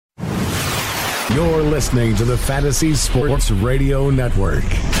You're listening to the Fantasy Sports Radio Network.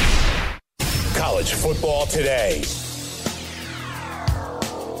 College football today.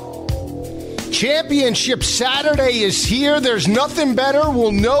 Championship Saturday is here. There's nothing better.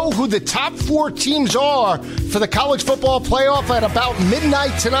 We'll know who the top 4 teams are for the college football playoff at about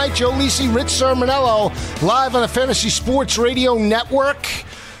midnight tonight. Joe Lisi, Rich Sermonello, live on the Fantasy Sports Radio Network.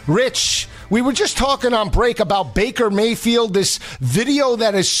 Rich, we were just talking on break about Baker Mayfield, this video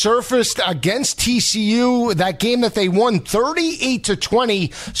that has surfaced against TCU, that game that they won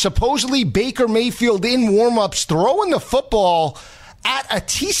 38-20. Supposedly Baker Mayfield in warmups throwing the football at a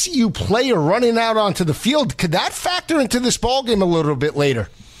TCU player running out onto the field. Could that factor into this ballgame a little bit later?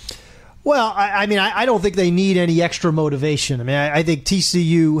 Well, I don't think they need any extra motivation. I mean, I think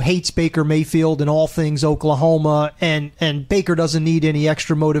TCU hates Baker Mayfield and all things Oklahoma, and Baker doesn't need any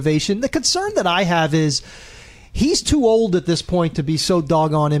extra motivation. The concern that I have is he's too old at this point to be so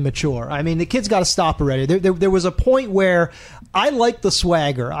doggone immature. I mean, the kid's got to stop already. There was a point where I like the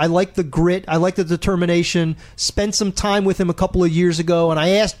swagger. I like the grit. I like the determination. Spent some time with him a couple of years ago, and I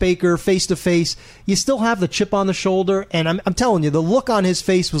asked Baker face to face, you still have the chip on the shoulder? And I'm telling you, the look on his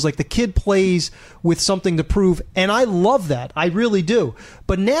face was like the kid plays with something to prove, and I love that. I really do.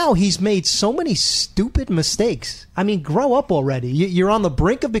 But now he's made so many stupid mistakes. I mean, grow up already. You're on the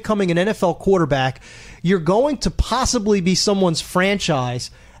brink of becoming an NFL quarterback. You're going to possibly be someone's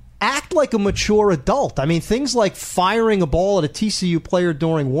franchise. Act like a mature adult. I mean, things like firing a ball at a TCU player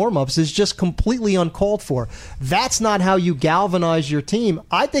during warmups is just completely uncalled for. That's not how you galvanize your team.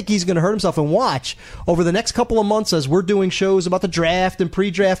 I think he's going to hurt himself. And watch, over the next couple of months as we're doing shows about the draft and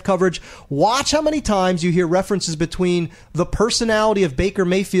pre-draft coverage, watch how many times you hear references between the personality of Baker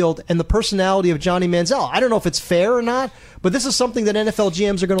Mayfield and the personality of Johnny Manziel. I don't know if it's fair or not, but this is something that NFL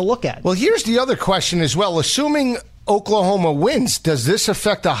GMs are going to look at. Well, here's the other question as well. Assuming Oklahoma wins, does this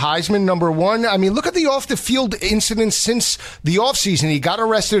affect the Heisman, number one? I mean, look at the off-the-field incidents since the offseason. He got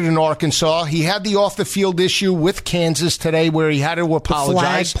arrested in Arkansas. He had the off-the-field issue with Kansas today where he had to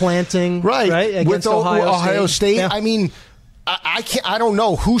apologize. The flag planting. Right. Against with Ohio State. Yeah. I mean, I don't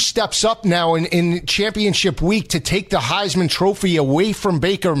know who steps up now in championship week to take the Heisman Trophy away from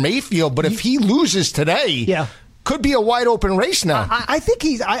Baker Mayfield, but if he loses today, could be a wide open race now. I think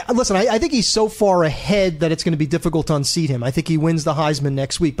I think he's so far ahead that it's going to be difficult to unseat him. I think he wins the Heisman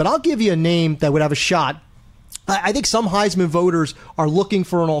next week. But I'll give you a name that would have a shot. I think some Heisman voters are looking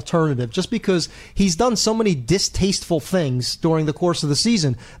for an alternative just because he's done so many distasteful things during the course of the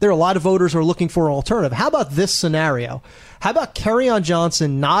season. There are a lot of voters who are looking for an alternative. How about this scenario? How about Kerryon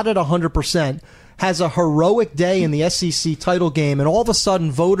Johnson not at 100%? Has a heroic day in the SEC title game, and all of a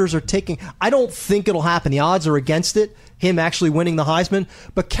sudden voters are taking... I don't think it'll happen. The odds are against it, him actually winning the Heisman.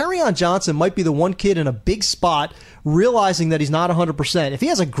 But Kerryon Johnson might be the one kid in a big spot realizing that he's not 100%. If he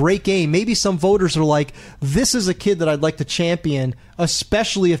has a great game, maybe some voters are like, this is a kid that I'd like to champion,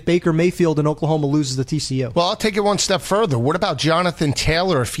 especially if Baker Mayfield in Oklahoma loses to TCU. Well, I'll take it one step further. What about Jonathan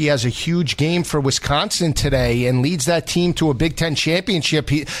Taylor if he has a huge game for Wisconsin today and leads that team to a Big Ten championship?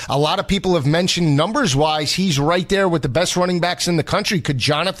 A lot of people have mentioned numbers-wise, he's right there with the best running backs in the country. Could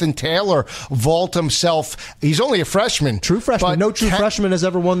Jonathan Taylor vault himself? He's only a freshman. True freshman. No true freshman has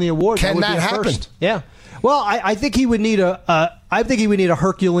ever won the award. Can that happen? First. Yeah. Well, I think he would need a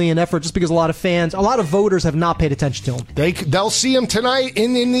Herculean effort just because a lot of voters have not paid attention to him. They'll see him tonight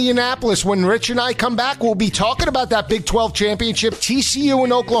in Indianapolis. When Rich and I come back, we'll be talking about that Big 12 championship, TCU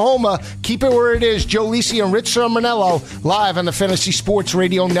in Oklahoma. Keep it where it is. Joe Lisi and Rich Sermonello live on the Fantasy Sports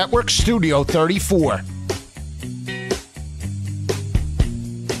Radio Network, Studio 34.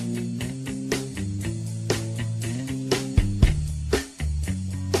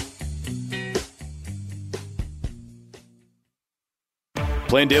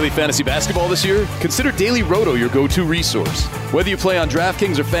 Playing daily fantasy basketball this year? Consider Daily Roto your go-to resource. Whether you play on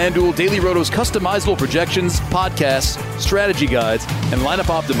DraftKings or FanDuel, Daily Roto's customizable projections, podcasts, strategy guides, and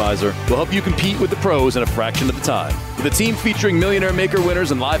lineup optimizer will help you compete with the pros in a fraction of the time. With a team featuring Millionaire Maker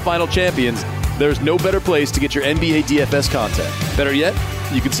winners and live final champions, there's no better place to get your NBA DFS content. Better yet,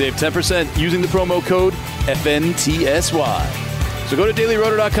 you can save 10% using the promo code FNTSY. So go to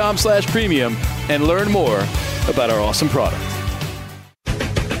dailyroto.com/premium and learn more about our awesome product.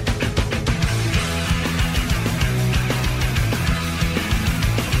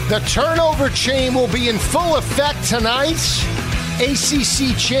 The turnover chain will be in full effect tonight.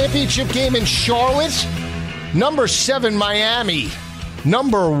 ACC championship game in Charlotte. Number 7, Miami.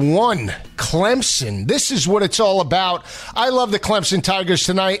 Number 1, Clemson. This is what it's all about. I love the Clemson Tigers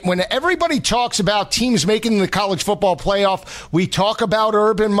tonight. When everybody talks about teams making the college football playoff, we talk about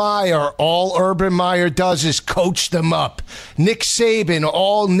Urban Meyer. All Urban Meyer does is coach them up. Nick Saban,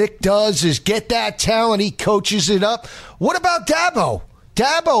 all Nick does is get that talent. He coaches it up. What about Dabo?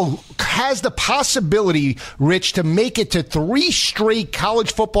 Dabo has the possibility, Rich, to make it to 3 straight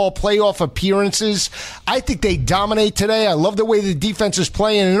college football playoff appearances. I think they dominate today. I love the way the defense is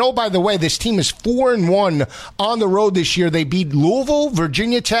playing. And oh, by the way, this team is 4-1 on the road this year. They beat Louisville,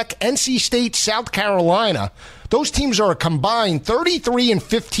 Virginia Tech, NC State, South Carolina. Those teams are a combined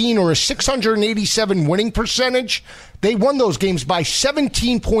 33-15 or a 687 winning percentage. They won those games by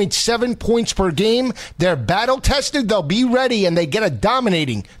 17.7 points per game. They're battle-tested. They'll be ready, and they get a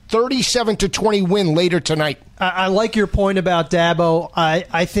dominating 37-20 win later tonight. I like your point about Dabo.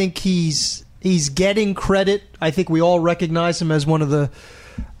 I think he's getting credit. I think we all recognize him as one of the,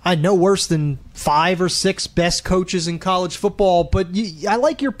 no worse than 5 or 6 best coaches in college football. But I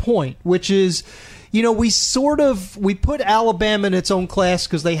like your point, which is, we put Alabama in its own class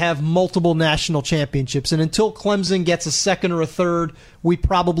because they have multiple national championships. And until Clemson gets a second or a third, we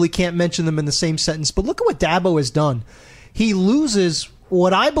probably can't mention them in the same sentence. But look at what Dabo has done. He loses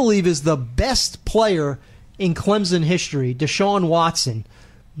what I believe is the best player in Clemson history, Deshaun Watson.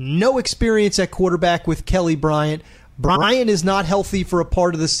 No experience at quarterback with Kelly Bryant. Bryant is not healthy for a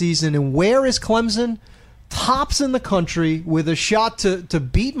part of the season. And where is Clemson? Tops in the country with a shot to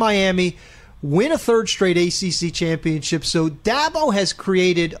beat Miami, win a 3rd straight ACC championship. So Dabo has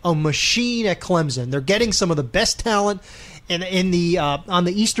created a machine at Clemson. They're getting some of the best talent in the on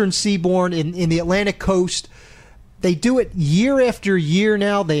the Eastern Seaboard, in the Atlantic Coast. They do it year after year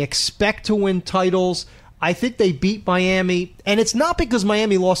now. They expect to win titles. I think they beat Miami, and it's not because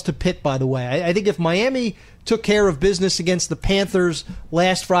Miami lost to Pitt, by the way. I think if Miami took care of business against the Panthers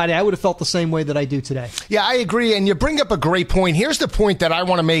last Friday, I would have felt the same way that I do today. Yeah, I agree, and you bring up a great point. Here's the point that I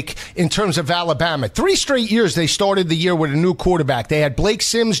want to make in terms of Alabama. 3 straight years they started the year with a new quarterback. They had Blake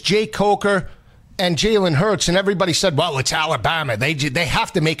Sims, Jay Coker, and Jalen Hurts, and everybody said, well, it's Alabama. They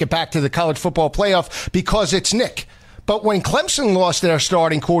have to make it back to the college football playoff because it's Nick. But when Clemson lost their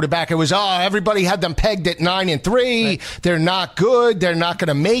starting quarterback, it was, everybody had them pegged at 9-3. Right. They're not good. They're not going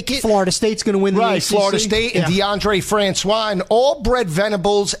to make it. Florida State's going to win the ACC. Florida State and DeAndre Francois. And all Brett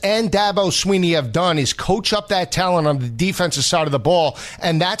Venables and Dabo Swinney have done is coach up that talent on the defensive side of the ball.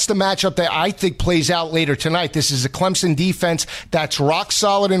 And that's the matchup that I think plays out later tonight. This is a Clemson defense that's rock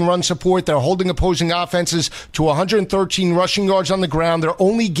solid in run support. They're holding opposing offenses to 113 rushing yards on the ground. They're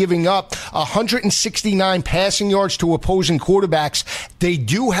only giving up 169 passing yards to opposing quarterbacks. They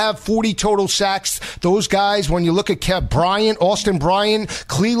do have 40 total sacks. Those guys, when you look at Bryant, Austin Bryant,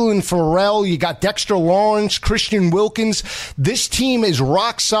 Cleveland Farrell, you got Dexter Lawrence, Christian Wilkins. This team is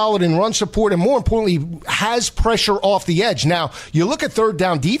rock solid in run support and, more importantly, has pressure off the edge. Now, you look at third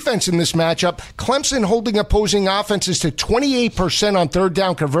down defense in this matchup, Clemson holding opposing offenses to 28% on third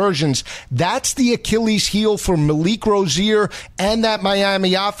down conversions. That's the Achilles heel for Malik Rozier and that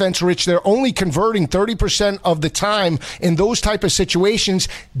Miami offense, Rich. They're only converting 30% of the time in those type of situations.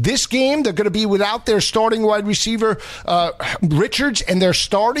 This game, they're going to be without their starting wide receiver, Richards, and their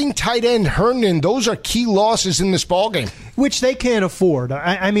starting tight end, Herndon. Those are key losses in this ballgame. Which they can't afford.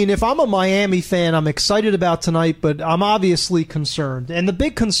 I mean, if I'm a Miami fan, I'm excited about tonight, but I'm obviously concerned. And the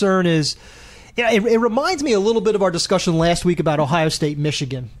big concern is, it reminds me a little bit of our discussion last week about Ohio State,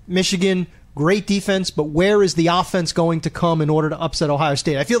 Michigan. Michigan, great defense, but where is the offense going to come in order to upset Ohio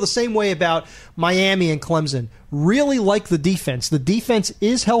State? I feel the same way about Miami and Clemson. Really like the defense. The defense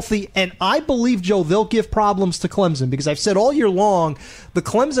is healthy, and I believe, Joe, they'll give problems to Clemson because I've said all year long the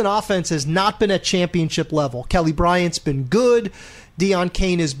Clemson offense has not been at championship level. Kelly Bryant's been good. Deion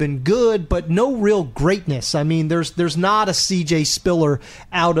Kane has been good, but no real greatness. I mean, there's not a C.J. Spiller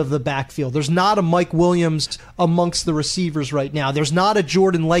out of the backfield. There's not a Mike Williams amongst the receivers right now. There's not a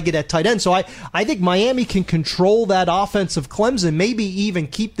Jordan Leggett at tight end. So I think Miami can control that offense of Clemson, maybe even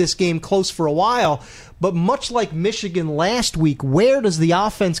keep this game close for a while. But much like Michigan last week, where does the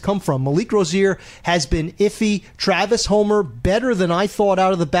offense come from? Malik Rozier has been iffy. Travis Homer, better than I thought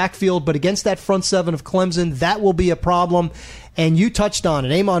out of the backfield, but against that front seven of Clemson, that will be a problem. And you touched on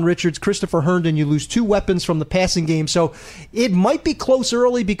it. Amon Richards, Christopher Herndon, you lose 2 weapons from the passing game. So it might be close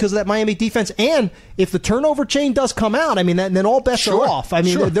early because of that Miami defense. And if the turnover chain does come out, I mean, then all bets are off. I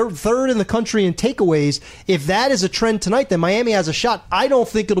mean, they're third in the country in takeaways. If that is a trend tonight, then Miami has a shot. I don't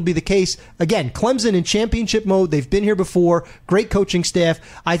think it'll be the case. Again, Clemson in championship mode. They've been here before. Great coaching staff.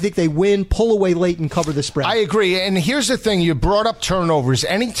 I think they win, pull away late, and cover the spread. I agree. And here's the thing. You brought up turnovers.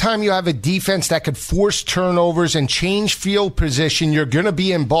 Anytime you have a defense that could force turnovers and change field position, you're going to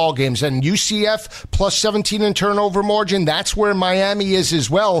be in ball games. And UCF plus 17 in turnover margin, that's where Miami is as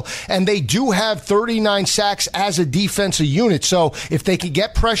well. And they do have 39 sacks as a defensive unit. So if they could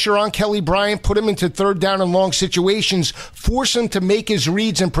get pressure on Kelly Bryant, put him into third down and long situations, force him to make his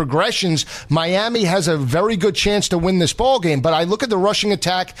reads and progressions, Miami has a very good chance to win this ball game. But I look at the rushing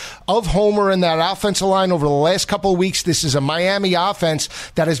attack of Homer and that offensive line over the last couple of weeks. This is a Miami offense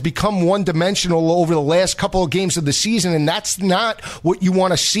that has become one-dimensional over the last couple of games of the season, and that's not what you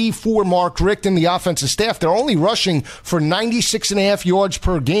want to see for Mark Richt and the offensive staff. They're only rushing for 96.5 yards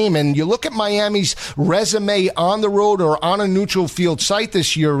per game, and you look at Miami's resume on the road or on a neutral field site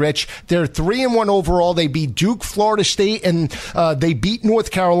this year, Rich, they're 3-1 overall. They beat Duke, Florida State, and they beat North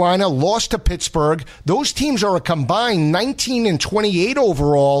Carolina, lost to Pittsburgh. Those teams are a combined 19-28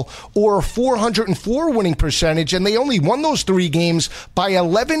 overall, or a 404 winning percentage, and they only won those three games by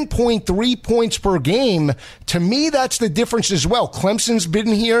 11.3 points per game. To me, that's the difference as well. Clemson's been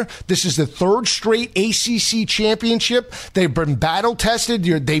here. This is the third straight ACC championship. They've been battle-tested.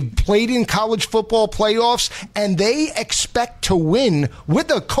 They've played in college football playoffs, and they expect to win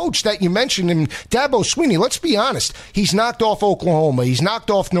with a coach that you mentioned, and Dabo Swinney. Let's be honest. He's knocked off Oklahoma. He's knocked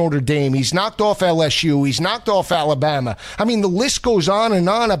off Notre Dame. He's knocked off LSU. He's knocked off Alabama. I mean, the list goes on and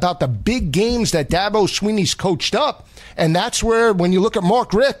on about the big games that Dabo Swinney's coached up. And that's where, when you look at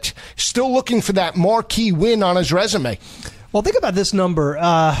Mark Richt, still looking for that marquee win on his resume. Well, think about this number.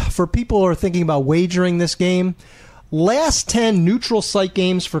 For people who are thinking about wagering this game, last 10 neutral site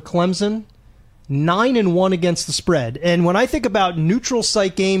games for Clemson, 9-1 against the spread. And when I think about neutral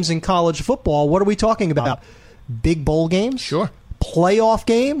site games in college football, what are we talking about? Big bowl games? Sure. Playoff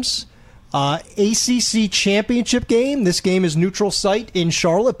games? ACC championship game. This game is neutral site in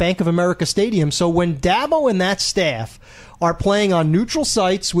Charlotte, Bank of America Stadium. So when Dabo and that staff are playing on neutral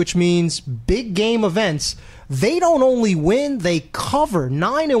sites, which means big game events, they don't only win, they cover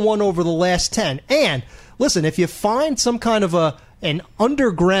 9-1 over the last 10. And listen, if you find some kind of an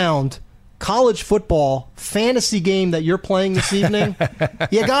underground college football fantasy game that you're playing this evening,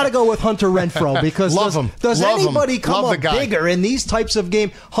 you got to go with Hunter Renfrow, because does anybody come up bigger in these types of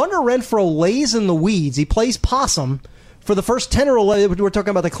games? Hunter Renfrow lays in the weeds. He plays possum for the first 10 or 11, we're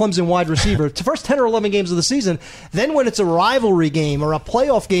talking about the Clemson wide receiver, the first 10 or 11 games of the season. Then when it's a rivalry game or a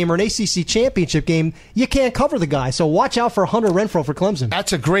playoff game or an ACC championship game, you can't cover the guy. So watch out for Hunter Renfrow for Clemson.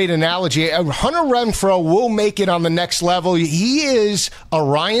 That's a great analogy. Hunter Renfrow will make it on the next level. He is a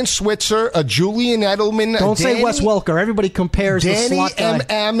Ryan Switzer, a Julian Edelman. Don't say Wes Welker. Everybody compares the slot guy. Danny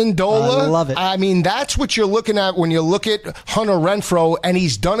M. Amendola. I love it. I mean, that's what you're looking at when you look at Hunter Renfrow, and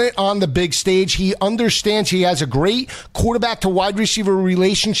he's done it on the big stage. He understands. He has a great quarterback to wide receiver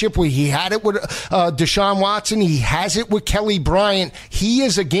relationship where he had it with Deshaun Watson. He has it with Kelly Bryant. He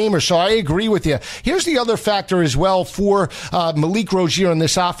is a gamer, so I agree with you. Here's the other factor as well for Malik Rozier in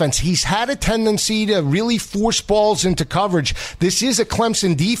this offense. He's had a tendency to really force balls into coverage. This is a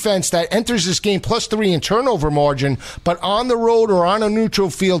Clemson defense that enters this game +3 in turnover margin, but on the road or on a neutral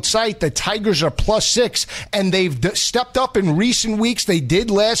field site, the Tigers are +6, and they've stepped up in recent weeks. They did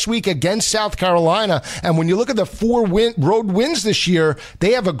last week against South Carolina, and when you look at the road wins this year,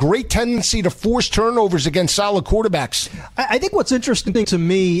 they have a great tendency to force turnovers against solid quarterbacks. I think what's interesting to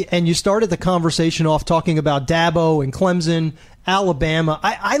me, and you started the conversation off talking about Dabo and Clemson, Alabama.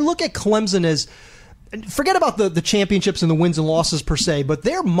 I look at Clemson as, forget about the championships and the wins and losses per se, but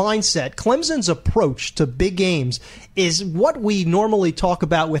their mindset, Clemson's approach to big games is what we normally talk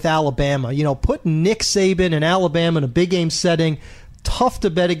about with Alabama. You know, put Nick Saban and Alabama in a big game setting. Tough to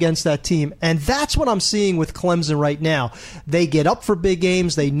bet against that team. And that's what I'm seeing with Clemson right now. They get up for big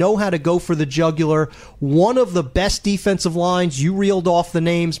games. They know how to go for the jugular. One of the best defensive lines, you reeled off the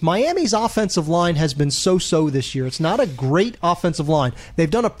names. Miami's offensive line has been so-so this year. It's not a great offensive line. They've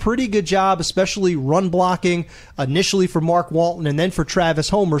done a pretty good job, especially run blocking, initially for Mark Walton and then for Travis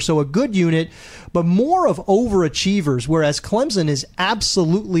Homer. So a good unit, but more of overachievers, whereas Clemson is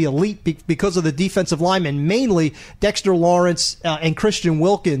absolutely elite because of the defensive linemen, mainly Dexter Lawrence and Christian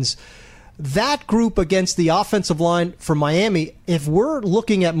Wilkins. That group against the offensive line for Miami, if we're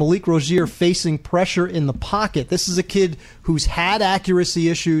looking at Malik Rozier facing pressure in the pocket, this is a kid who's had accuracy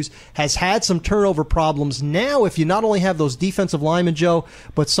issues, has had some turnover problems. Now, if you not only have those defensive linemen, Joe,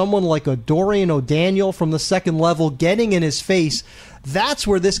 but someone like a Dorian O'Daniel from the second level getting in his face, that's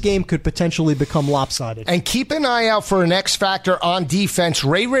where this game could potentially become lopsided. And keep an eye out for an X factor on defense.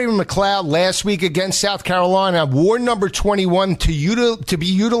 Ray McCloud last week against South Carolina wore number 21 to be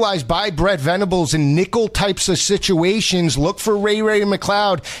utilized by Brett Venables in nickel types of situations. Look for Ray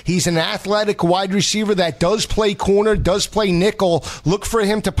McCloud. He's an athletic wide receiver that does play corner, does play nickel. Look for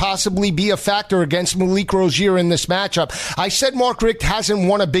him to possibly be a factor against Malik Rozier in this matchup. I said Mark Richt hasn't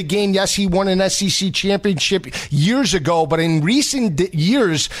won a big game. Yes, he won an SEC championship years ago, but in recent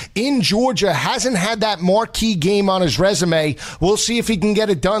years in Georgia hasn't had that marquee game on his resume. We'll see if he can get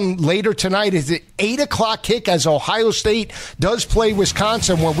it done later tonight. It's an 8 o'clock kick as Ohio State does play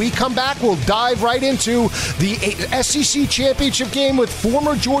Wisconsin. When we come back, we'll dive right into the SEC championship game with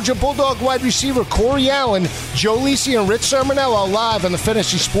former Georgia Bulldog wide receiver Corey Allen, Joe Lisi, and Rich Sermonello live on the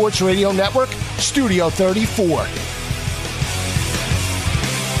Fantasy Sports Radio Network, Studio 34.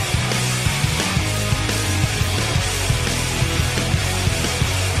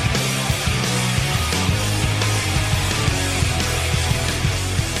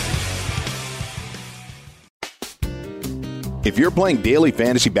 If you're playing daily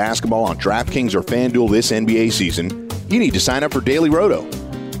fantasy basketball on DraftKings or FanDuel this NBA season, you need to sign up for Daily Roto.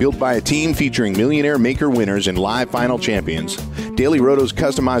 Built by a team featuring millionaire maker winners and live final champions, Daily Roto's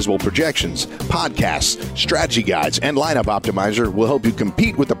customizable projections, podcasts, strategy guides, and lineup optimizer will help you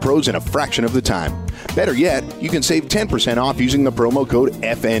compete with the pros in a fraction of the time. Better yet, you can save 10% off using the promo code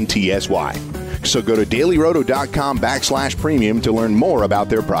FNTSY. So go to dailyroto.com/premium to learn more about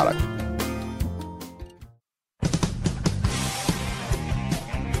their product.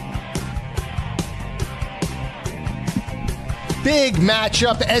 Big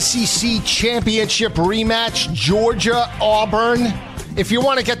matchup, SEC championship rematch, Georgia-Auburn. If you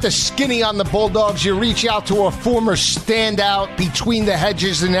want to get the skinny on the Bulldogs, you reach out to a former standout between the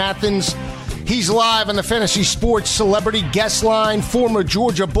hedges in Athens. He's live on the Fantasy Sports Celebrity Guest Line, former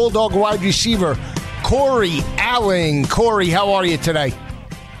Georgia Bulldog wide receiver, Corey Allen. Corey, how are you today?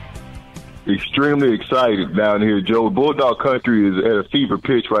 Extremely excited down here, Joe. Bulldog country is at a fever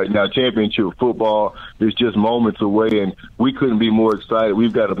pitch right now. Championship football is just moments away, and we couldn't be more excited.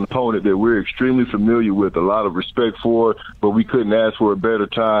 We've got an opponent that we're extremely familiar with, a lot of respect for, but we couldn't ask for a better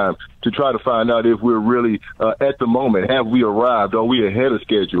time to try to find out if we're really, at the moment, have we arrived? Are we ahead of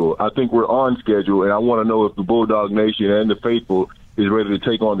schedule? I think we're on schedule, and I want to know if the Bulldog Nation and the faithful is ready to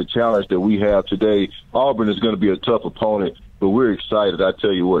take on the challenge that we have today. Auburn is going to be a tough opponent, but we're excited. I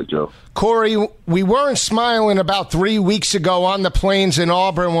tell you what, Joe. Corey, we weren't smiling about 3 weeks ago on the plains in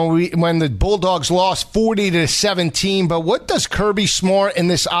Auburn when the Bulldogs lost 40-17. But what does Kirby Smart and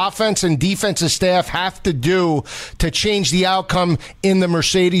this offense and defensive staff have to do to change the outcome in the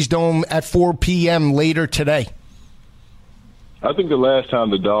Mercedes Dome at 4 p.m. later today? I think the last time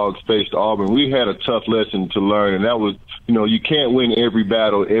the Dogs faced Auburn, we had a tough lesson to learn, and that was, you can't win every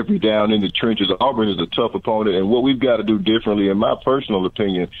battle, every down in the trenches. Auburn is a tough opponent, and what we've got to do differently, in my personal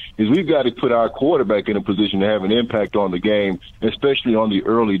opinion, is we've got to put our quarterback in a position to have an impact on the game, especially on the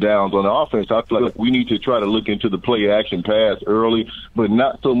early downs. On the offense, I feel like we need to try to look into the play-action pass early, but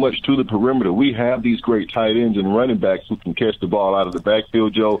not so much to the perimeter. We have these great tight ends and running backs who can catch the ball out of the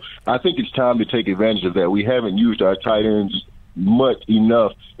backfield, Joe. I think it's time to take advantage of that. We haven't used our tight ends much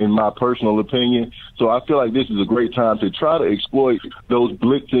enough, in my personal opinion. So I feel like this is a great time to try to exploit those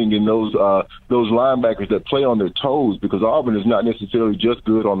blitzing and those linebackers that play on their toes, because Auburn is not necessarily just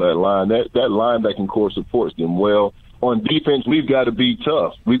good on that line. That linebacking core supports them well. On defense, we've got to be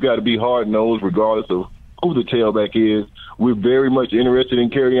tough. We've got to be hard-nosed regardless of who the tailback is. We're very much interested in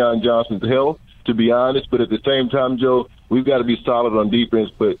Kerryon Johnson's health, to be honest, but at the same time, Joe, we've got to be solid on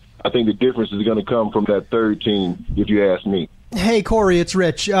defense, but I think the difference is going to come from that third team, if you ask me. Hey, Corey, it's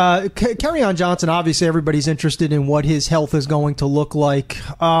Rich. Kerryon Johnson, obviously everybody's interested in what his health is going to look like.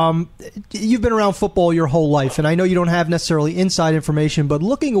 You've been around football your whole life, and I know you don't have necessarily inside information, but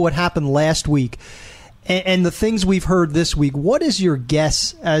looking at what happened last week and the things we've heard this week, what is your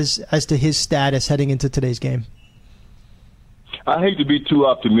guess as to his status heading into today's game? I hate to be too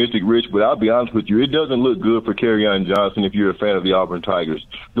optimistic, Rich, but I'll be honest with you. It doesn't look good for Kerryon Johnson if you're a fan of the Auburn Tigers.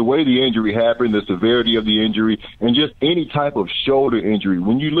 The way the injury happened, the severity of the injury, and just any type of shoulder injury,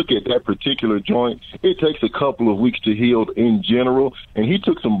 when you look at that particular joint, it takes a couple of weeks to heal in general, and he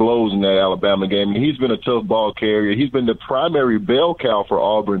took some blows in that Alabama game, and he's been a tough ball carrier. He's been the primary bell cow for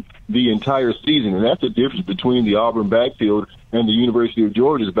Auburn the entire season, and that's the difference between the Auburn backfield and the University of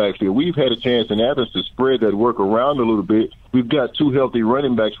Georgia's backfield. We've had a chance in Athens to spread that work around a little bit. We've got two healthy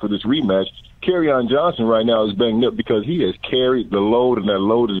running backs for this rematch. Kerryon Johnson right now is banged up because he has carried the load, and that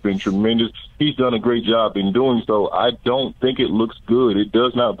load has been tremendous. He's done a great job in doing so. I don't think it looks good. It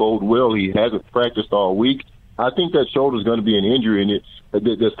does not bode well. He hasn't practiced all week. I think that shoulder is going to be an injury in it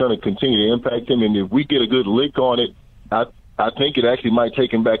that's going to continue to impact him. And if we get a good lick on it, I think it actually might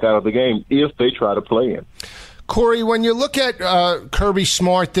take him back out of the game if they try to play him. Corey, when you look at Kirby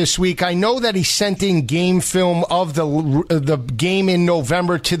Smart this week, I know that he sent in game film of the game in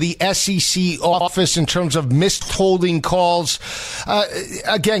November to the SEC office in terms of missed holding calls.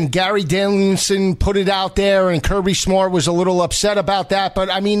 Again, Gary Danielson put it out there, and Kirby Smart was a little upset about that. But,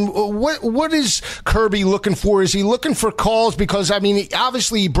 I mean, what is Kirby looking for? Is he looking for calls? Because, I mean,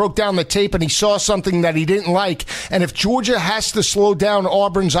 obviously he broke down the tape and he saw something that he didn't like. And if Georgia has to slow down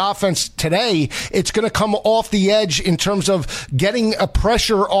Auburn's offense today, it's going to come off the edge in terms of getting a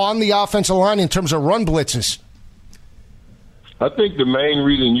pressure on the offensive line in terms of run blitzes. I think the main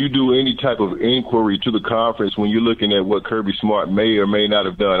reason you do any type of inquiry to the conference when you're looking at what Kirby Smart may or may not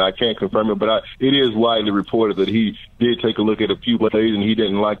have done, I can't confirm it, but it is widely reported that he did take a look at a few plays and he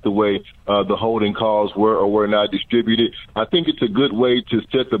didn't like the way the holding calls were or were not distributed. I think it's a good way to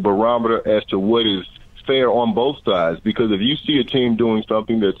set the barometer as to what is fair on both sides, because if you see a team doing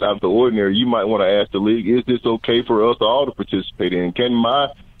something that's out of the ordinary, you might want to ask the league, is this okay for us all to participate in? Can my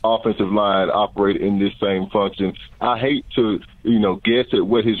offensive line operate in this same function? I hate to, guess at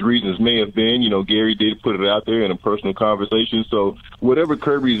what his reasons may have been. Gary did put it out there in a personal conversation. So whatever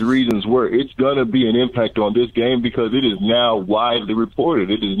Kirby's reasons were, it's going to be an impact on this game because it is now widely reported.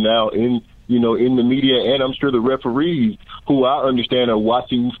 It is now in the media, and I'm sure the referees, who I understand are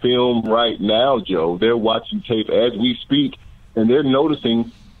watching film right now, Joe. They're watching tape as we speak, and they're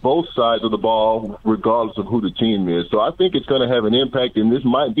noticing both sides of the ball regardless of who the team is. So I think it's going to have an impact, and this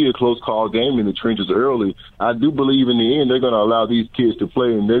might be a close call game in the trenches early. I do believe in the end they're going to allow these kids to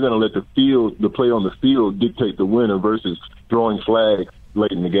play, and they're going to let the play on the field dictate the winner versus throwing flags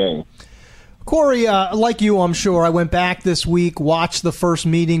late in the game. Corey, like you, I'm sure, I went back this week, watched the first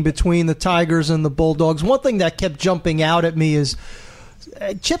meeting between the Tigers and the Bulldogs. One thing that kept jumping out at me is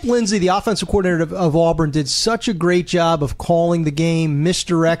Chip Lindsey, the offensive coordinator of Auburn, did such a great job of calling the game,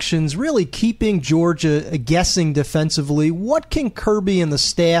 misdirections, really keeping Georgia guessing defensively. What can Kirby and the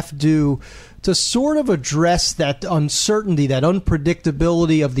staff do to sort of address that uncertainty, that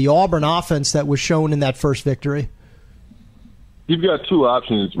unpredictability of the Auburn offense that was shown in that first victory? You've got two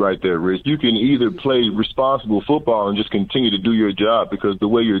options right there, Rich. You can either play responsible football and just continue to do your job, because the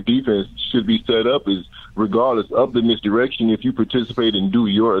way your defense should be set up is, regardless of the misdirection, if you participate and do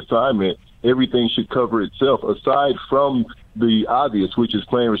your assignment, everything should cover itself. Aside from the obvious, which is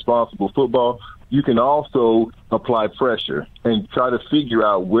playing responsible football, you can also apply pressure and try to figure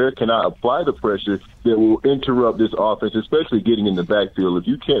out where can I apply the pressure that will interrupt this offense, especially getting in the backfield. If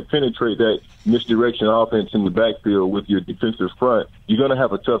you can't penetrate that misdirection offense in the backfield with your defensive front, you're going to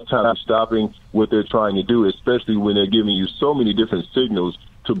have a tough time stopping what they're trying to do, especially when they're giving you so many different signals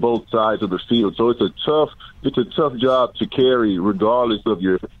to both sides of the field. So it's a tough job to carry regardless of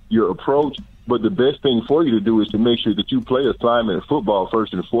your approach. But the best thing for you to do is to make sure that you play assignment football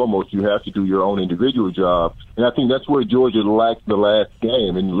first and foremost. You have to do your own individual job. And I think that's where Georgia lacked the last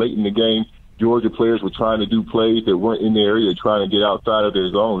game. And late in the game, Georgia players were trying to do plays that weren't in the area, trying to get outside of their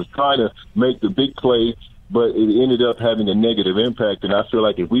zone, trying to make the big play, but it ended up having a negative impact. And I feel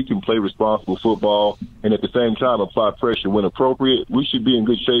like if we can play responsible football and at the same time apply pressure when appropriate, we should be in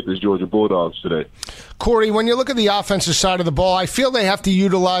good shape as Georgia Bulldogs today. Corey, when you look at the offensive side of the ball, I feel they have to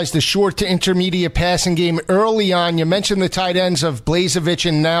utilize the short to intermediate passing game early on. You mentioned the tight ends of Blazevich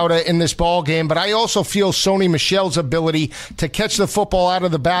and Nauta in this ball game, but I also feel Sony Michel's ability to catch the football out of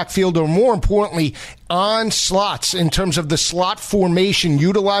the backfield, or more importantly, on slots in terms of the slot formation,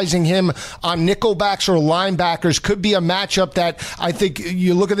 utilizing him on nickelbacks or linebackers could be a matchup that I think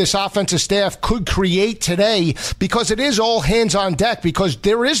you look at this offensive staff could create today, because it is all hands on deck, because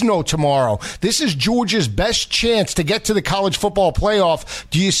there is no tomorrow. This is Georgia's best chance to get to the college football playoff.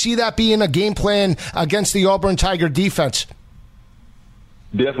 Do you see that being a game plan against the Auburn Tiger defense?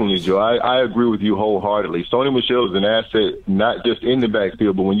 Definitely, Joe. I agree with you wholeheartedly. Sony Michel is an asset, not just in the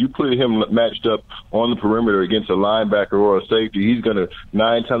backfield, but when you put him matched up on the perimeter against a linebacker or a safety, he's going to,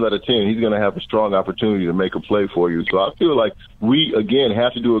 9 times out of 10, he's going to have a strong opportunity to make a play for you. So I feel like we, again,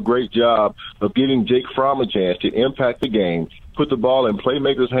 have to do a great job of giving Jake Fromm a chance to impact the game, put the ball in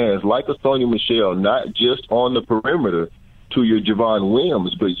playmakers' hands like a Sony Michel, not just on the perimeter to your Javon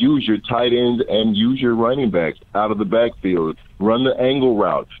Williams, but use your tight ends and use your running backs out of the backfield. Run the angle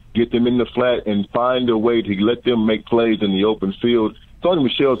route, get them in the flat, and find a way to let them make plays in the open field. Sony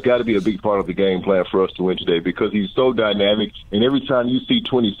Michel's got to be a big part of the game plan for us to win today, because he's so dynamic, and every time you see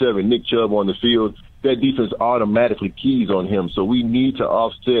 27, Nick Chubb on the field, that defense automatically keys on him. So we need to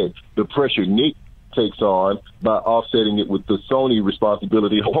offset the pressure Nick takes on by offsetting it with the Sony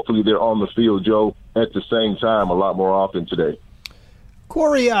responsibility. Hopefully they're on the field, Joe, at the same time a lot more often today.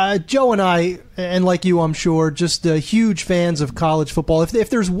 Corey, Joe and I, and like you, I'm sure, just huge fans of college football. If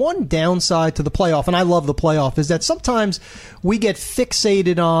there's one downside to the playoff, and I love the playoff, is that sometimes we get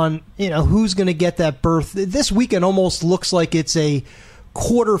fixated on, who's going to get that berth. This weekend almost looks like it's a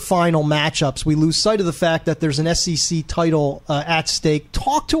quarterfinal matchups. We lose sight of the fact that there's an SEC title at stake.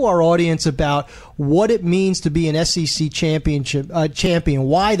 Talk to our audience about what it means to be an SEC champion,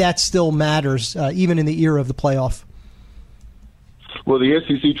 why that still matters, even in the era of the playoff. Well, the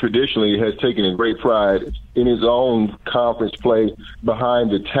SEC traditionally has taken a great pride in its own conference play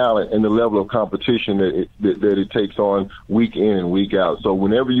behind the talent and the level of competition that it takes on week in and week out. So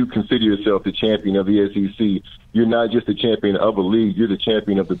whenever you consider yourself the champion of the SEC, you're not just the champion of a league, you're the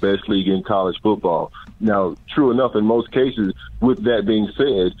champion of the best league in college football. Now, true enough, in most cases, with that being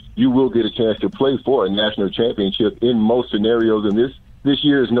said, you will get a chance to play for a national championship in most scenarios, and this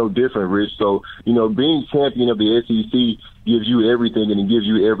year is no different, Rich. So, being champion of the SEC gives you everything and it gives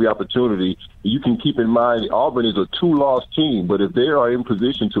you every opportunity. You can keep in mind Auburn is a 2-loss team, but if they are in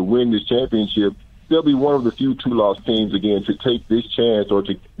position to win this championship, they'll be one of the few 2-loss teams, again, to take this chance or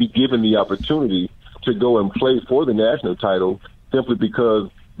to be given the opportunity to go and play for the national title simply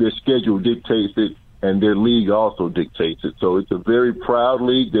because their schedule dictates it and their league also dictates it. So it's a very proud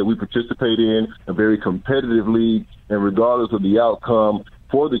league that we participate in, a very competitive league, and regardless of the outcome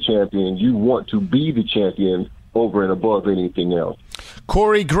for the champion, you want to be the champion over and above anything else.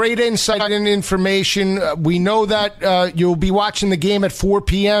 Corey, great insight and information. We know that you'll be watching the game at 4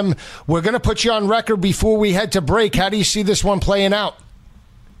 p.m. We're going to put you on record before we head to break. How do you see this one playing out?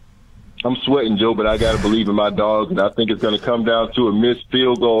 I'm sweating, Joe, but I got to believe in my Dogs, and I think it's going to come down to a missed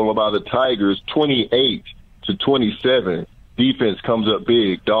field goal by the Tigers, 28-27. Defense comes up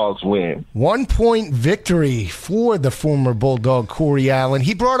big. Dogs win. 1-point victory for the former Bulldog, Corey Allen.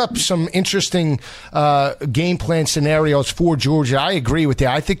 He brought up some interesting game plan scenarios for Georgia. I agree with that.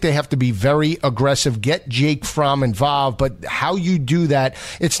 I think they have to be very aggressive, get Jake Fromm involved, but how you do that,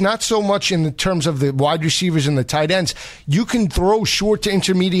 it's not so much in the terms of the wide receivers and the tight ends. You can throw short to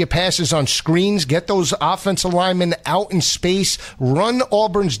intermediate passes on screens, get those offensive linemen out in space, run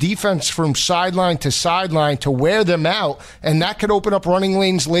Auburn's defense from sideline to sideline to wear them out, and that could open up running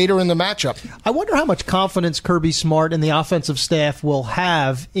lanes later in the matchup. I wonder how much confidence Kirby Smart and the offensive staff will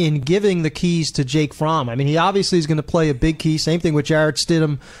have in giving the keys to Jake Fromm. I mean, he obviously is going to play a big key. Same thing with Jarrett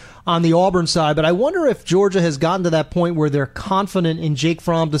Stidham on the Auburn side. But I wonder if Georgia has gotten to that point where they're confident in Jake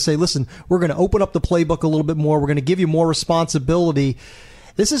Fromm to say, listen, we're going to open up the playbook a little bit more. We're going to give you more responsibility.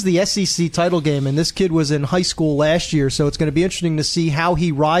 This is the SEC title game, and this kid was in high school last year, so it's going to be interesting to see how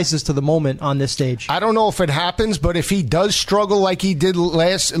he rises to the moment on this stage. I don't know if it happens, but if he does struggle like he did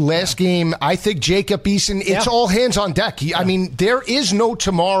last game, I think Jacob Eason, it's all hands on deck. I mean, there is no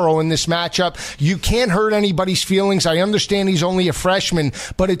tomorrow in this matchup. You can't hurt anybody's feelings. I understand he's only a freshman,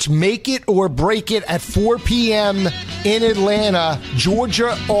 but it's make it or break it at 4 p.m. in Atlanta,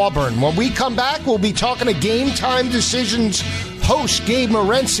 Georgia-Auburn. When we come back, we'll be talking to Game Time Decisions host Gabe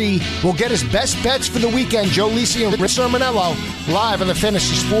Morency will get his best bets for the weekend. Joe Lisi and Rich Sermonello live on the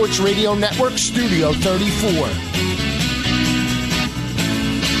Fantasy Sports Radio Network, Studio 34.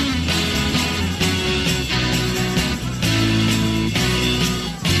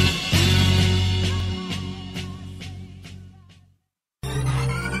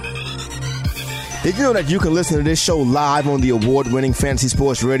 Did you know that you can listen to this show live on the award-winning Fantasy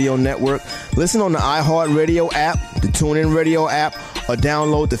Sports Radio Network? Listen on the iHeartRadio app, the TuneIn Radio app, or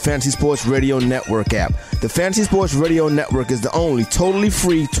download the Fantasy Sports Radio Network app. The Fantasy Sports Radio Network is the only totally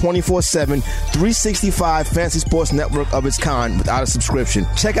free 24/7, 365 Fantasy Sports Network of its kind without a subscription.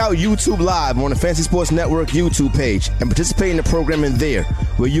 Check out YouTube Live on the Fantasy Sports Network YouTube page and participate in the programming there,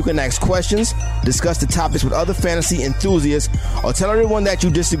 where you can ask questions, discuss the topics with other fantasy enthusiasts, or tell everyone that you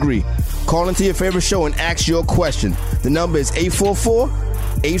disagree. Call into your favorite show and ask your question. The number is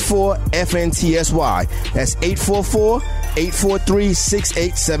 844-84-FNTSY. That's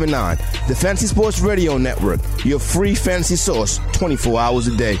 844-843-6879. The Fantasy Sports Radio Network, your free fantasy source 24 hours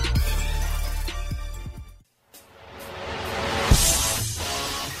a day.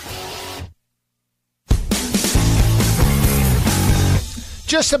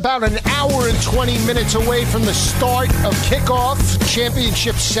 Just about an hour and 20 minutes away from the start of kickoff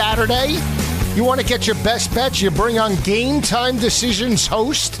Championship Saturday. You want to get your best bets? You bring on Game Time Decisions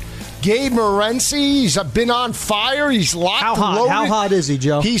host Gabe Morency. He's been on fire. He's locked and loaded. How hot is he,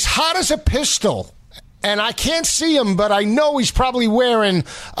 Joe? He's hot as a pistol. And I can't see him, but I know he's probably wearing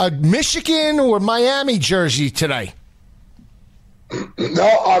a Michigan or Miami jersey today. No,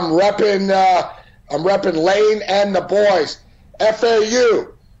 I'm repping I'm repping Lane and the boys. FAU.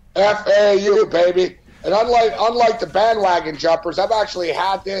 FAU, baby. And unlike the bandwagon jumpers, I've actually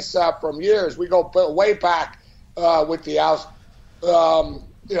had this from years. We go way back with the Owls.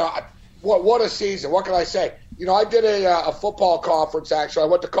 What a season. What can I say? I did a football conference, actually. I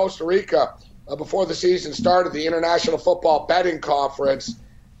went to Costa Rica before the season started, the International Football Betting Conference.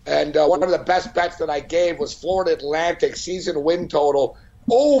 And one of the best bets that I gave was Florida Atlantic season win total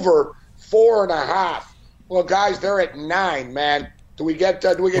over 4.5. Well, guys, they're at 9, man. Do we get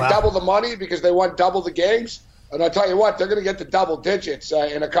double the money because they won double the games? And I'll tell you what, they're going to get to double digits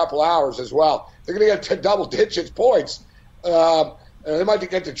in a couple hours as well. They're going to get to double digits points. They might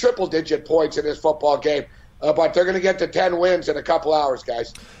get to triple-digit points in this football game, but they're going to get to 10 wins in a couple hours,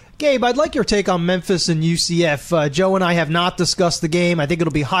 guys. Gabe, I'd like your take on Memphis and UCF. Joe and I have not discussed the game. I think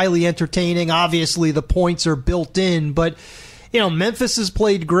it'll be highly entertaining. Obviously, the points are built in, but Memphis has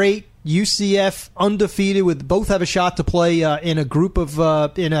played great. UCF undefeated, with both have a shot to play in a group of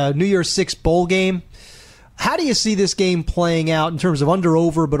in a New Year's Six bowl game. How do you see this game playing out in terms of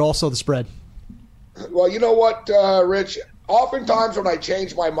under/over, but also the spread? Well, you know what, Rich? Oftentimes when I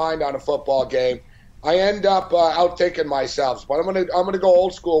change my mind on a football game, I end up out-thinking myself. But I'm gonna go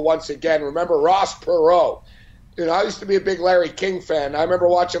old school once again. Remember Ross Perot? I used to be a big Larry King fan. I remember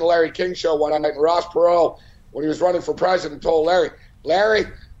watching a Larry King show one night, and Ross Perot, when he was running for president, told Larry,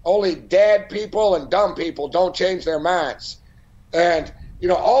 only dead people and dumb people don't change their minds. And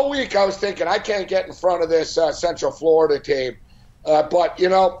all week I was thinking I can't get in front of this Central Florida team, but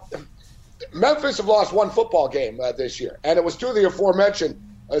Memphis have lost one football game this year, and it was to the aforementioned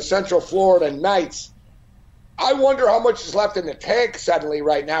Central Florida Knights. I wonder how much is left in the tank suddenly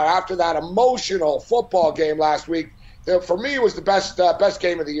right now after that emotional football game last week. For me, it was the best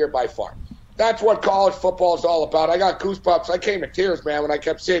game of the year by far. That's what college football is all about. I got goosebumps. I came to tears, man, when I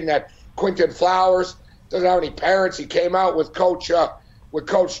kept seeing that Quinton Flowers doesn't have any parents. He came out with Coach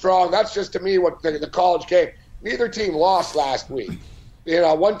Strong. That's just to me what the college game. Neither team lost last week.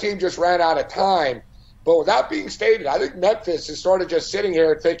 One team just ran out of time. But with that being stated, I think Memphis is sort of just sitting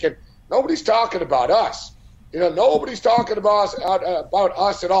here thinking, nobody's talking about us. Nobody's talking about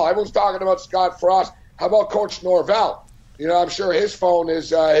us at all. Everyone's talking about Scott Frost. How about Coach Norvell? I'm sure his phone has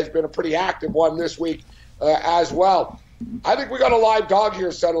been a pretty active one this week as well. I think we got a live dog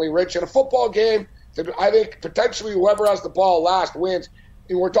here suddenly, Rich. In a football game, I think potentially whoever has the ball last wins.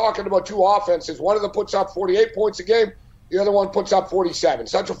 And we're talking about two offenses. One of them puts up 48 points a game. The other one puts up 47.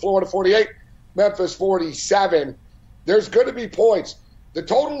 Central Florida 48, Memphis 47. There's going to be points. The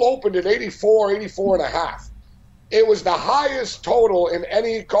total opened at 84.5. It was the highest total in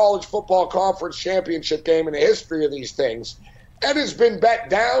any college football conference championship game in the history of these things. And it's been bet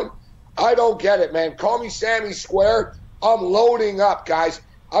down. I don't get it, man. Call me Sammy Square. I'm loading up, guys.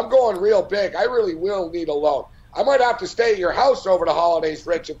 I'm going real big. I really will need a loan. I might have to stay at your house over the holidays,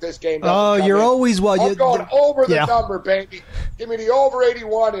 Rich, if this game doesn't come you're in. Always well. I'm going over the number, baby. Give me the over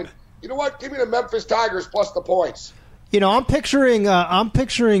 81, and you know what? Give me the Memphis Tigers plus the points. I'm picturing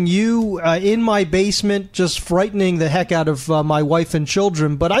you in my basement, just frightening the heck out of my wife and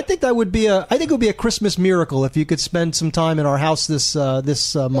children. But I think it would be a Christmas miracle if you could spend some time in our house this month.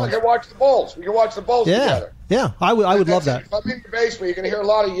 We can watch the Bulls. We can watch the Bulls together. Yeah, I would love that. If I'm in the basement, you're going to hear a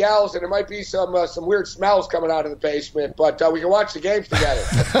lot of yells, and there might be some weird smells coming out of the basement, but we can watch the games together.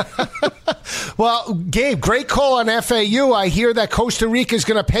 Well, Gabe, great call on FAU. I hear that Costa Rica is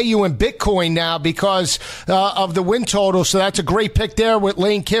going to pay you in Bitcoin now because of the win total, so that's a great pick there with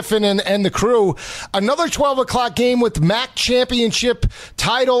Lane Kiffin and the crew. Another 12 o'clock game with MAC championship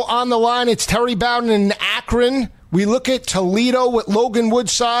title on the line. It's Terry Bowden and Akron. We look at Toledo with Logan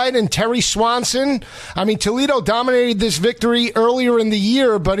Woodside and Terry Swanson. I mean, Toledo dominated this victory earlier in the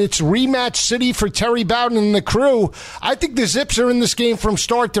year, but it's rematch city for Terry Bowden and the crew. I think the Zips are in this game from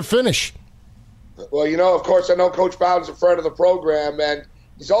start to finish. Well, of course, I know Coach Bowden's a friend of the program, and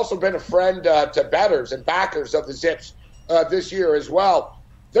he's also been a friend to bettors and backers of the Zips this year as well.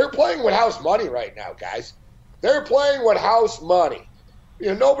 They're playing with house money right now, guys. They're playing with house money.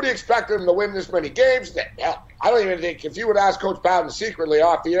 Nobody expected them to win this many games. Hell, I don't even think if you would ask Coach Bowden secretly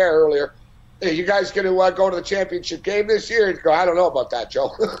off the air earlier, hey, you guys going to go to the championship game this year? He'd go, I don't know about that,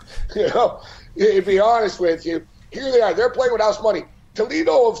 Joe. To be honest with you, here they are. They're playing with house money.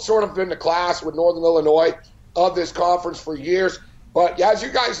 Toledo have sort of been the class with Northern Illinois of this conference for years. But as you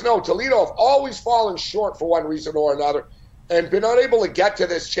guys know, Toledo have always fallen short for one reason or another and been unable to get to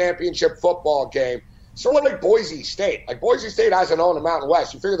this championship football game. Sort of like Boise State. Like Boise State hasn't owned the Mountain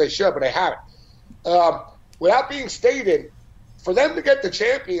West. You figure they should, but they haven't. With that being stated, for them to get the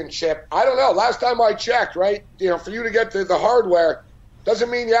championship, I don't know. Last time I checked, right, for you to get the hardware, Doesn't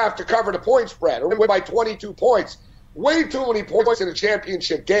mean you have to cover the point spread or win by 22 points. Way too many points in a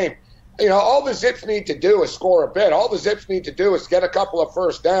championship game. You know, all the Zips need to do is score a bit. All the Zips need to do is get a couple of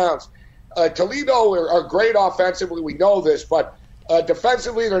first downs. Toledo are great offensively. We know this, but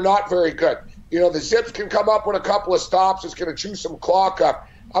defensively, they're not very good. You know, the Zips can come up with a couple of stops. It's going to chew some clock up.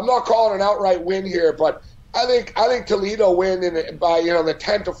 I'm not calling an outright win here, but I think Toledo win by the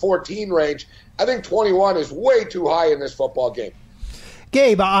 10 to 14 range. I think 21 is way too high in this football game.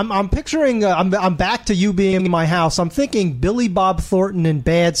 Gabe, I'm picturing. I'm back to you being in my house. I'm thinking Billy Bob Thornton and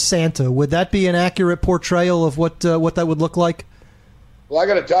Bad Santa. Would that be an accurate portrayal of what that would look like? Well, I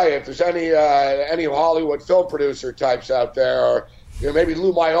got to tell you, if there's any Hollywood film producer types out there, or maybe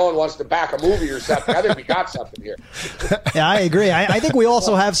Lou Myone wants to back a movie or something, I think we got something here. Yeah, I agree. I think we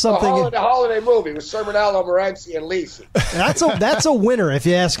also have something. The holiday movie with Sermonello, Morency, and Lisi. That's a winner, if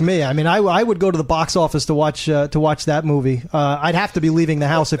you ask me. I mean, I would go to the box office to watch that movie. I'd have to be leaving the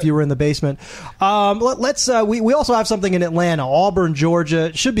house if you were in the basement. We also have something in Atlanta, Auburn, Georgia.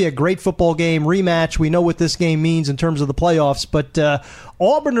 It should be a great football game, rematch. We know what this game means in terms of the playoffs, but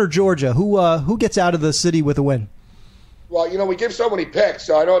Auburn or Georgia, who gets out of the city with a win? Well, we give so many picks,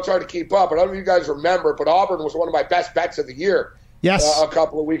 so I know it's hard to keep up. I don't know if you guys remember, but Auburn was one of my best bets of the year. Yes. A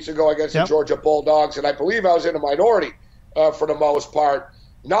couple of weeks ago against the Georgia Bulldogs, and I believe I was in a minority for the most part.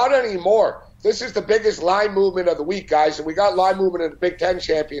 Not anymore. This is the biggest line movement of the week, guys, and we got line movement in the Big Ten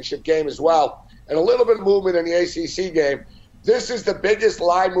championship game as well, and a little bit of movement in the ACC game. This is the biggest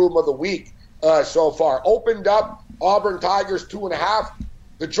line movement of the week so far. Opened up, Auburn Tigers 2.5.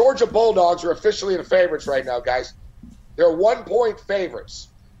 The Georgia Bulldogs are officially the favorites right now, guys. They're 1-point favorites,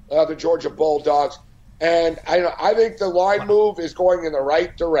 the Georgia Bulldogs. And I think the line move is going in the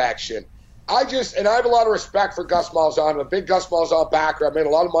right direction. I have a lot of respect for Gus Malzahn. I'm a big Gus Malzahn backer. I've made a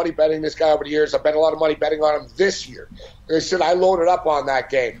lot of money betting this guy over the years. I've bet a lot of money betting on him this year. I loaded up on that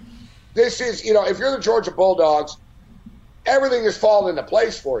game. This is, if you're the Georgia Bulldogs, everything is falling into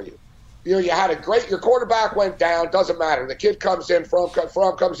place for you. You had your quarterback went down, doesn't matter. The kid comes in, Fromm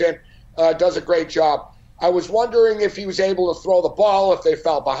comes in, does a great job. I was wondering if he was able to throw the ball if they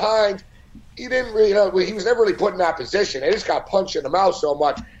fell behind. He didn't really, he was never really put in that position. He just got punched in the mouth so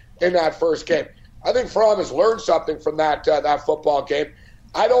much in that first game. I think Fromm has learned something from that football game.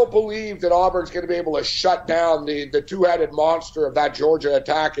 I don't believe that Auburn's going to be able to shut down the two-headed monster of that Georgia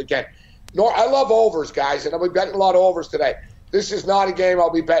attack again. I love overs, guys, and I'll be betting a lot of overs today. This is not a game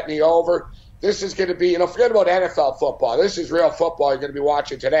I'll be betting the over. This is going to be, forget about NFL football. This is real football you're going to be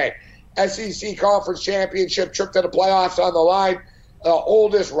watching today. SEC Conference Championship, trip to the playoffs on the line.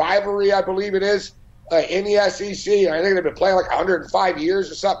 Oldest rivalry, I believe it is, in the SEC. I think they've been playing like 105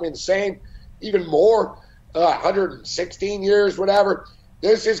 years or something insane, even more, 116 years, whatever.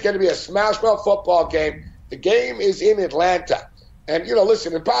 This is going to be a smash-mouth football game. The game is in Atlanta. And,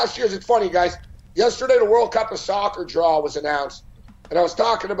 listen, in past years, it's funny, guys. Yesterday, the World Cup of Soccer draw was announced, and I was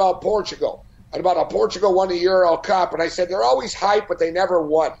talking about Portugal and about how Portugal won the Euro Cup, and I said they're always hyped, but they never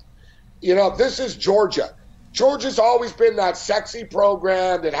won. This is Georgia. Georgia's always been that sexy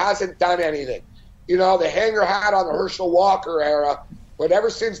program that hasn't done anything. They hang their hat on the Herschel Walker era, but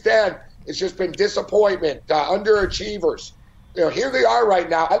ever since then, it's just been disappointment, underachievers. Here they are right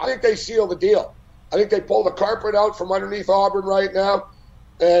now. I think they seal the deal. I think they pull the carpet out from underneath Auburn right now,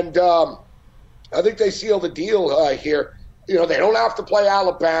 and I think they seal the deal here. They don't have to play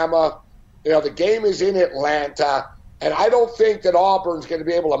Alabama. The game is in Atlanta. And I don't think that Auburn's going to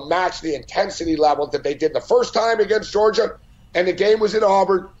be able to match the intensity level that they did the first time against Georgia, and the game was in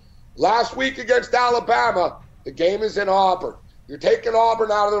Auburn. Last week against Alabama, the game is in Auburn. You're taking Auburn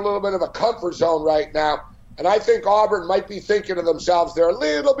out of their little bit of a comfort zone right now, and I think Auburn might be thinking to themselves they're a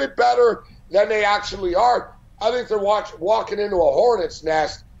little bit better than they actually are. I think they're walking into a hornet's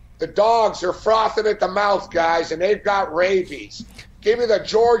nest. The dogs are frothing at the mouth, guys, and they've got rabies. Give me the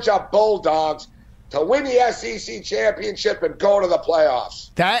Georgia Bulldogs to win the SEC championship and go to the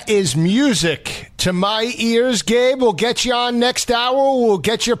playoffs. That is music to my ears, Gabe. We'll get you on next hour. We'll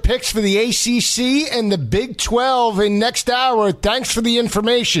get your picks for the ACC and the Big 12 in next hour. Thanks for the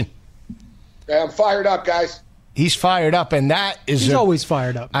information. Okay, I'm fired up, guys. He's fired up, and that is... He's always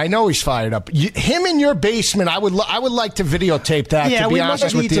fired up. I know he's fired up. Him in your basement, I would like to videotape that, to be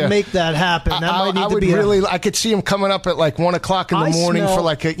honest with you. Yeah, we might need to make that happen. I could see him coming up at like 1 o'clock in the morning for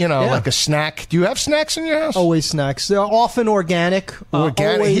like a snack. Do you have snacks in your house? Always snacks. They're often organic.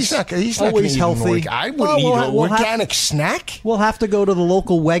 Organic? Always, he's not always healthy. I wouldn't eat an organic snack. We'll have to go to the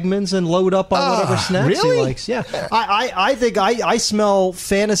local Wegmans and load up on whatever snacks really? he likes. Yeah. I think I smell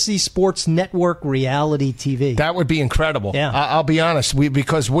Fantasy Sports Network reality TV. That would be incredible. Yeah. I'll be honest,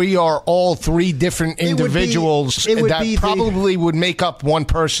 because we are all three different individuals that probably would make up one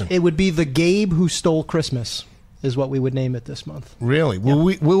person. It would be the Gabe who stole Christmas, is what we would name it this month. Really? Yeah.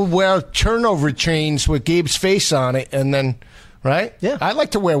 We'll wear turnover chains with Gabe's face on it, and then, right? Yeah. I'd like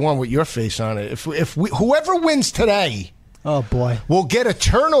to wear one with your face on it. If whoever wins today, oh boy, will get a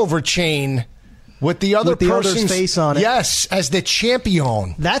turnover chain with the other person's face on it. Yes, as the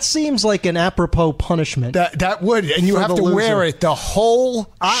champion. That seems like an apropos punishment. That would, and you have to wear it the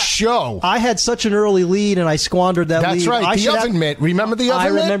whole show. I had such an early lead, and I squandered that lead. That's right, the oven mitt. Remember the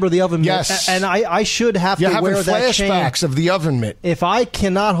oven mitt? I remember the oven mitt. Yes. And I should have to wear that chain. Flashbacks of the oven mitt. If I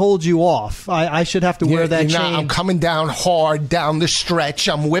cannot hold you off, I should have to wear that chain. I'm coming down hard down the stretch.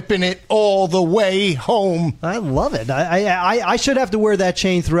 I'm whipping it all the way home. I love it. I should have to wear that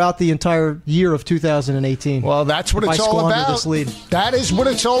chain throughout the entire year of 2018. Well, that's what it's all about. This lead. That is what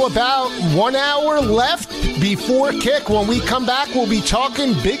it's all about. 1 hour left before kick. When we come back, we'll be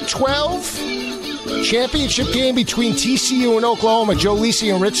talking Big 12 championship game between TCU and Oklahoma. Joe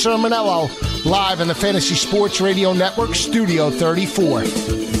Lisi and Rich Sermonello live on the Fantasy Sports Radio Network, Studio 34.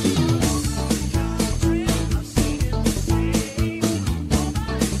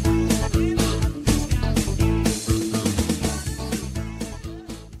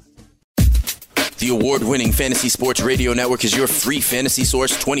 The award-winning Fantasy Sports Radio Network is your free fantasy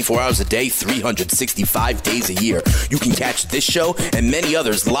source 24 hours a day, 365 days a year. You can catch this show and many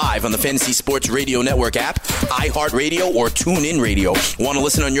others live on the Fantasy Sports Radio Network app, iHeartRadio, or TuneIn Radio. Want to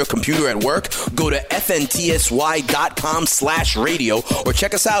listen on your computer at work? Go to fntsy.com/radio or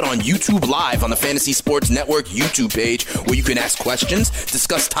check us out on YouTube Live on the Fantasy Sports Network YouTube page, where you can ask questions,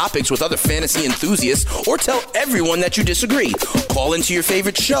 discuss topics with other fantasy enthusiasts, or tell everyone that you disagree. Call into your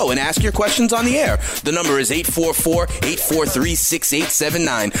favorite show and ask your questions on the air. The number is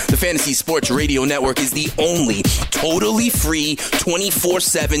 844-843-6879. The Fantasy Sports Radio Network is the only totally free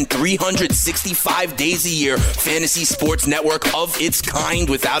 24/7, 365 days a year fantasy sports network of its kind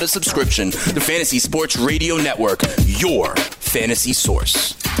without a subscription. The Fantasy Sports Radio Network, your fantasy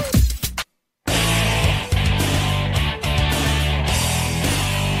source.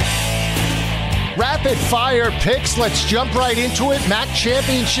 Rapid fire picks. Let's jump right into it. MAC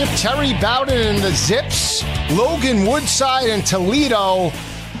Championship, Terry Bowden and the Zips, Logan Woodside and Toledo.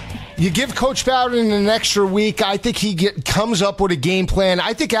 You give Coach Bowden an extra week. I think he comes up with a game plan.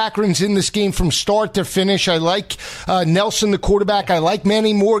 I think Akron's in this game from start to finish. I like Nelson, the quarterback. I like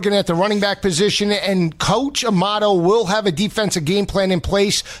Manny Morgan at the running back position. And Coach Amato will have a defensive game plan in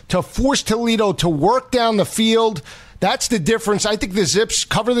place to force Toledo to work down the field. That's the difference. I think the Zips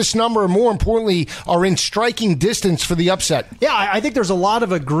cover this number, and more importantly, are in striking distance for the upset. Yeah, I think there's a lot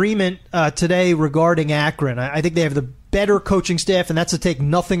of agreement today regarding Akron. I think they have the better coaching staff, and that's to take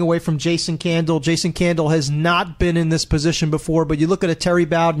nothing away from Jason Candle. Jason Candle has not been in this position before, but you look at a Terry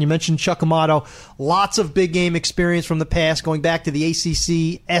Bowden, you mentioned Chuck Amato, lots of big game experience from the past, going back to the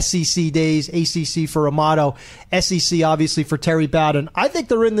ACC, SEC days, ACC for Amato, SEC obviously for Terry Bowden. I think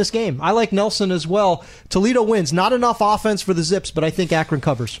they're in this game. I like Nelson as well. Toledo wins. Not enough offense for the Zips, but I think Akron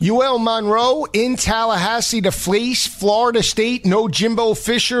covers. UL Monroe in Tallahassee to fleece Florida State. No Jimbo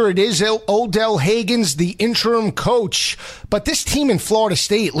Fisher. It is Odell Hagens, the interim coach. But this team in Florida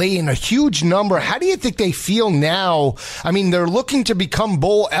State laying a huge number. How do you think they feel now? I mean, they're looking to become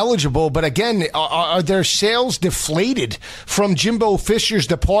bowl eligible, but again, are their sales deflated from Jimbo Fisher's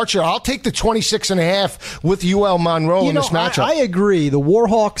departure? I'll take the 26.5 with UL Monroe in this matchup. I agree. The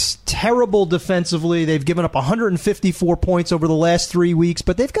Warhawks, terrible defensively. They've given up 154 points over the last 3 weeks,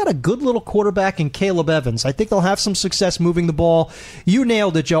 but they've got a good little quarterback in Caleb Evans. I think they'll have some success moving the ball. You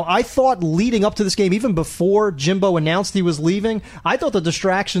nailed it, Joe. I thought leading up to this game, even before Jimbo announced he was leaving, I thought the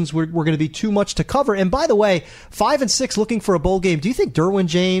distractions were going to be too much to cover. And by the way, 5 and 6 looking for a bowl game. Do you think Derwin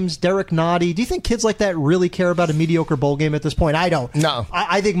James, Derek Noddy, do you think kids like that really care about a mediocre bowl game at this point? I don't. No.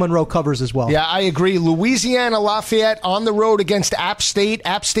 I think Monroe covers as well. Yeah, I agree. Louisiana Lafayette on the road against App State.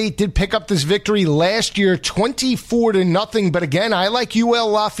 App State did pick up this victory last year, 24-0. But again, I like UL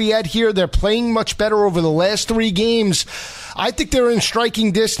Lafayette here. They're playing much better over the last 3 games. I think they're in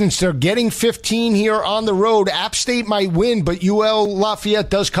striking distance. They're getting 15 here on the road. App State might win, but UL Lafayette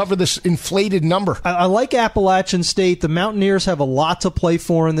does cover this inflated number. I like Appalachian State. The Mountaineers have a lot to play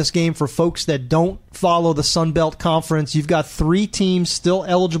for in this game for folks that don't follow the Sun Belt Conference. You've got 3 teams still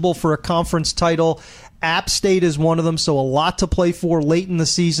eligible for a conference title. App State is one of them, so a lot to play for late in the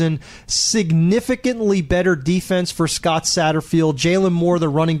season. Significantly better defense for Scott Satterfield. Jalen Moore, the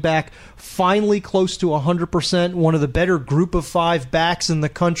running back, finally close to 100%. One of the better group of 5 backs in the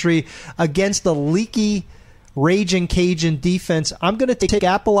country against the leaky Raging Cajun defense. I'm going to take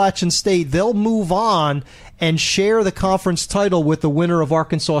Appalachian State. They'll move on, and share the conference title with the winner of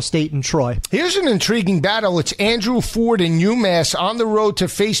Arkansas State and Troy. Here's an intriguing battle. It's Andrew Ford and UMass on the road to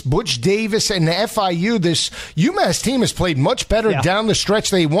face Butch Davis and FIU. This UMass team has played much better down the stretch.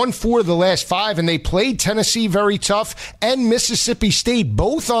 They won 4 of the last 5, and they played Tennessee very tough and Mississippi State,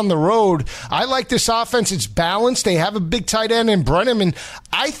 both on the road. I like this offense. It's balanced. They have a big tight end in Brenham, and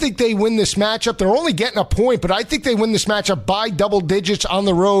I think they win this matchup. They're only getting a point, but I think they win this matchup by double digits on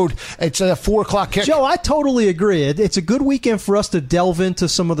the road. It's a 4 o'clock kick. Joe, I totally agree. It's a good weekend for us to delve into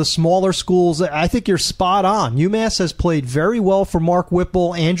some of the smaller schools. I think you're spot on. UMass has played very well for Mark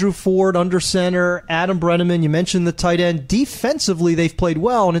Whipple, Andrew Ford under center, Adam Brenneman. You mentioned the tight end. Defensively, they've played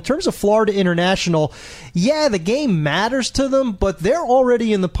well. And in terms of Florida International, the game matters to them, but they're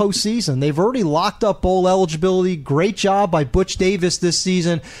already in the postseason. They've already locked up bowl eligibility. Great job by Butch Davis this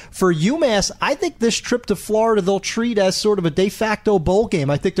season. For UMass, I think this trip to Florida they'll treat as sort of a de facto bowl game.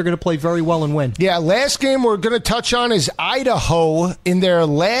 I think they're going to play very well and win. Yeah, last game we're going to touch on is Idaho in their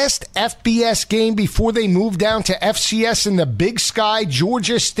last FBS game before they moved down to FCS in the Big Sky.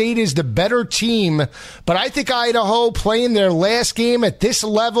 Georgia State is the better team, but I think Idaho playing their last game at this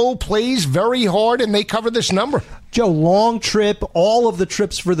level plays very hard, and they cover this number. Joe, long trip. All of the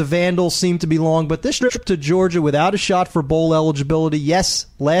trips for the Vandals seem to be long, but this trip to Georgia without a shot for bowl eligibility, yes,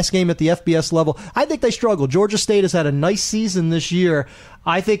 last game at the FBS level, I think they struggle. Georgia State has had a nice season this year.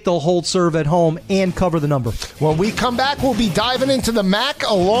 I think they'll hold serve at home and cover the number. When we come back, we'll be diving into the MAC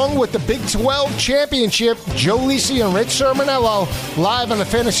along with the Big 12 Championship. Joe Lisi and Rich Sermonello live on the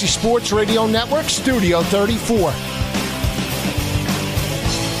Fantasy Sports Radio Network, Studio 34.